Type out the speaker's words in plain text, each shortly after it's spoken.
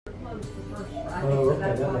Oh,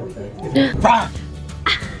 okay, that makes sense.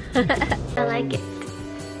 I like it.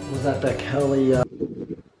 Was that Kelly? What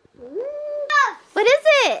is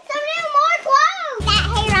it? Some new more clothes. That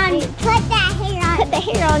hair on you. Put that hair on. Put the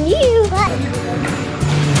hair on you.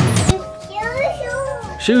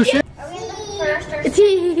 Shoo, shoo. Are we in the first or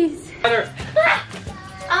Jeez. Oh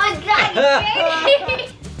my god,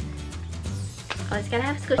 Oh, it's gotta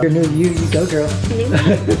have squish. Your new you go, girl.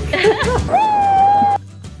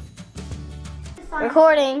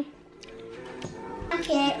 Recording.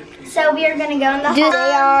 Okay, so we are gonna go in the They hall.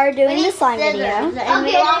 are doing the slime video. And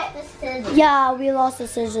we lost the scissors. Yeah, we lost the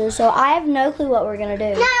scissors, so I have no clue what we're gonna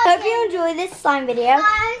do. Hope you enjoy this slime video.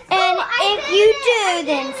 And if you do,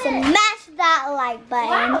 then smash that like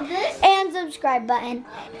button and subscribe button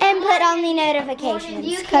and put on the notifications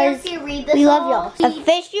because we love y'all.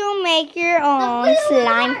 Official make your own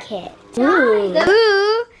slime kit. Ooh.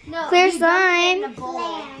 Ooh. Clear slime.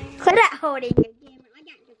 Clear that holding.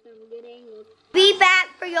 Be back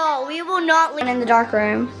for y'all. We will not leave in the dark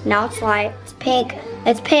room. Now it's light. It's pink.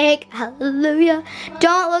 It's pink. Hallelujah.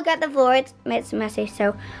 Don't look at the floor. It's messy.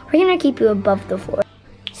 So we're going to keep you above the floor.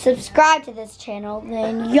 Subscribe to this channel.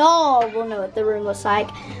 Then y'all will know what the room looks like.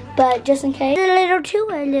 But just in case. A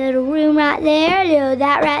little room right there. A little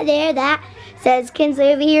that right there. That says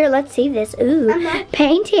Kinsley over here. Let's see this. Ooh.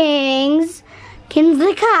 Paintings.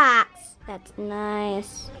 Kinsley Cox. That's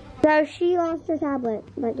nice. So she lost her tablet.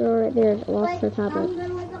 That girl right there lost her tablet.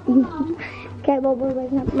 Okay, well we're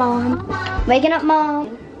waking up mom. Waking up mom.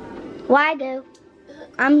 Why do?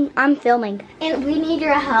 I'm filming. And we need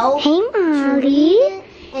your help. Hey Molly.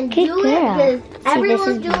 And Good do girl. it because everyone's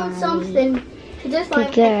this is doing Molly. something to this Good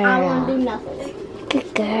life and I want to girl. do nothing.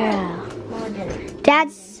 Good girl. More dinner.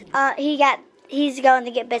 Dad's he's going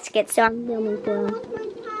to get biscuits, so I'm filming for him.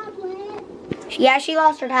 Yeah, she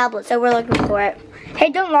lost her tablet, so we're looking for it. Hey,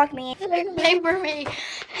 don't lock me in. Remember me.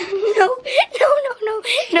 No. It's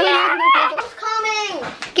coming.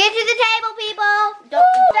 Get to the table, people.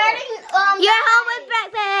 Starting, You're home with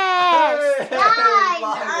breakfast. guys,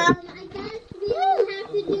 I guess we don't have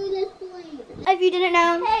to do this later. If you didn't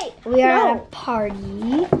know, we are at a party.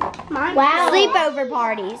 Wow. Sleepover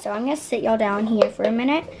party. So I'm going to sit y'all down here for a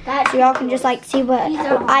minute so y'all can just like see what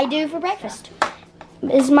I do for breakfast.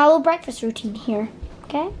 This is my little breakfast routine here.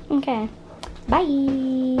 Okay? Okay.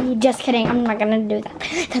 Bye. Just kidding. I'm not going to do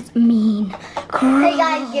that. That's mean. Hey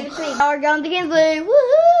guys, give it to me. Now we're going to Kinsley.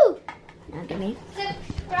 Woohoo! Now to me.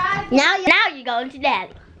 Subscribe. Now you're going to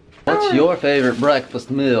Daddy. What's your favorite breakfast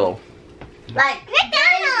meal? Like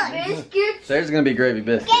McDonald's. Biscuits. There's gonna be gravy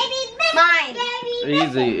biscuits. Mine.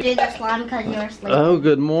 Easy. Do the slime because you're asleep. Oh,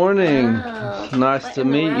 good morning. Nice to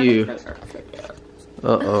meet you.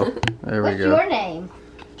 Uh-oh. There we What's go. your name?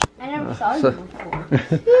 I never saw you So- before.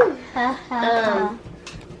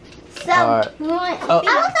 So, Alright. Oh.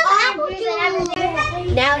 I want some apple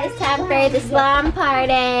juice. Now it's time for the slime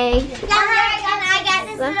party. And I got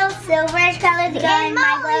this little silver color to go in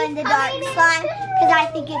my glow in the dark slime because I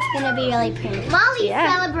think it's gonna be really pretty. Molly's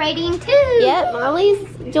celebrating too. Yep,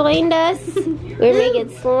 Molly's joined us. We're making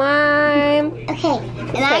slime. Okay,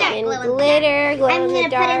 and I got Putting glow in glitter, glow I'm in gonna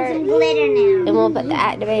the put in dark. some glitter now. And we'll put the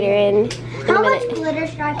activator in How a much minute. glitter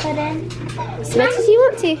should I put in? As much as you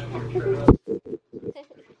want to.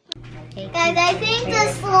 Guys, I think the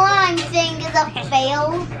slime thing is a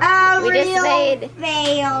fail. We just made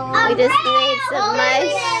fail. We just made some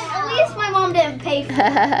mush. At least my mom didn't pay for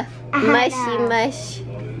it. Mushy mush.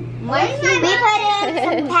 We put in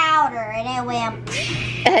some powder and it went.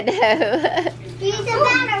 I know. Use the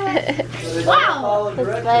powder. Wow.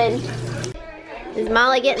 That's fun. Is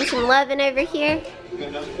Molly getting some loving over here? You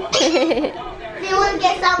want to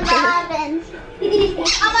get some lovin'?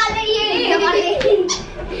 I'm on video. Are you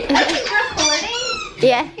recording?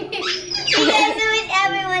 Yeah. Yeah, so it's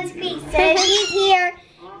everyone's squeak. So she's here,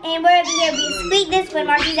 and we're over here. We squeak this one,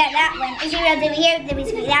 Marcy's at that one. And she goes over here, then we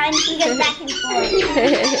squeak that one. She goes back and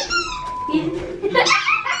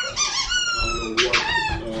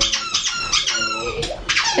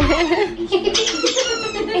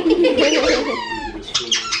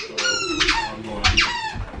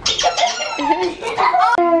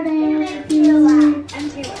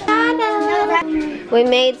We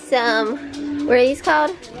made some, what are these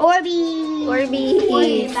called? Orbeez.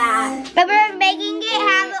 Orbeez. But we're making it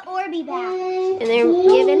have an Orbeez bath. And they're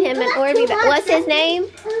giving him an Orbeez bath. What's his name?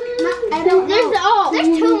 I don't know.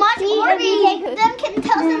 There's too much Orbeez. Them can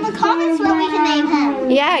tell us in the comments what we can name him.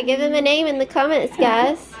 Yeah, give him a name in the comments,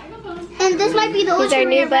 guys. And this might be the He's our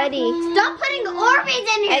new buddy. Stop putting Orbeez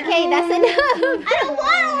in here. Okay, that's enough. I don't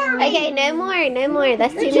want Orbeez. Okay, no more, no more.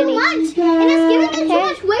 That's too Too many. much. And it's giving them too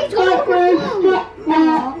much weight to overflow.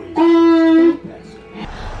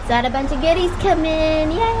 So I had a bunch of goodies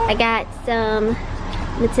coming. Yay! I got some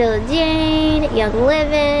Matilda Jane, Young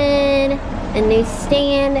Living, a new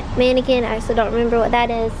stand, mannequin. I also don't remember what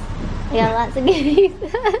that is. I got lots of goodies.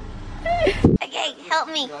 Okay, help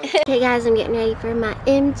me. Okay guys, I'm getting ready for my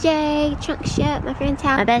MJ trunk show at my friend's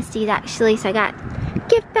house. My besties actually, so I got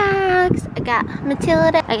gift bags. I got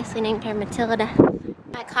Matilda. I guess we named her Matilda.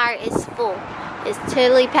 My car is full. It's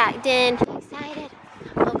totally packed in. I'm excited.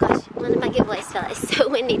 Oh gosh, one of my giveaways fell. It's so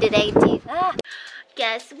windy today too. Ah.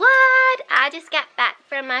 Guess what? I just got back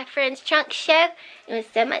from my friend's trunk show. It was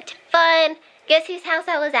so much fun. Guess whose house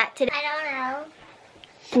I was at today? I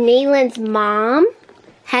don't know. Neelan's mom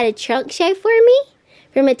had a trunk show for me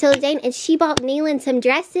for Matilda Jane, and she bought Neelan some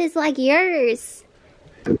dresses like yours.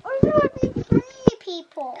 Or you would be three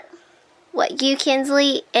people. What, you,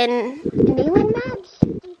 Kinsley, and Neelan match?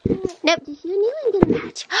 Nope, did you and Neelan get a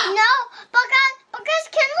match? No, because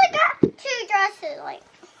Kinsley got 2 dresses. Like,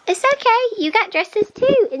 It's okay, you got dresses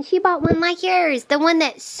too, and she bought one like yours, the one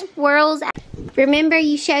that swirls out. Remember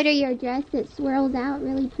you showed her your dress that swirls out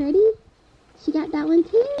really pretty? She got that one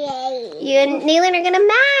too? yay. You and Neelan are gonna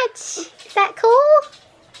match. Is that cool?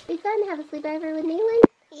 Be fun to have a sleepover with Neelan.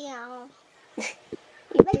 Yeah.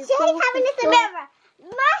 But But she's having a sleepover.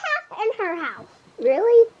 My house and her house.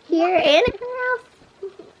 Really? Here and at her house?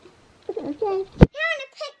 Okay. Hannah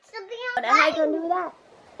picked something else. How are you gonna do that?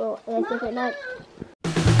 Well, it's different night.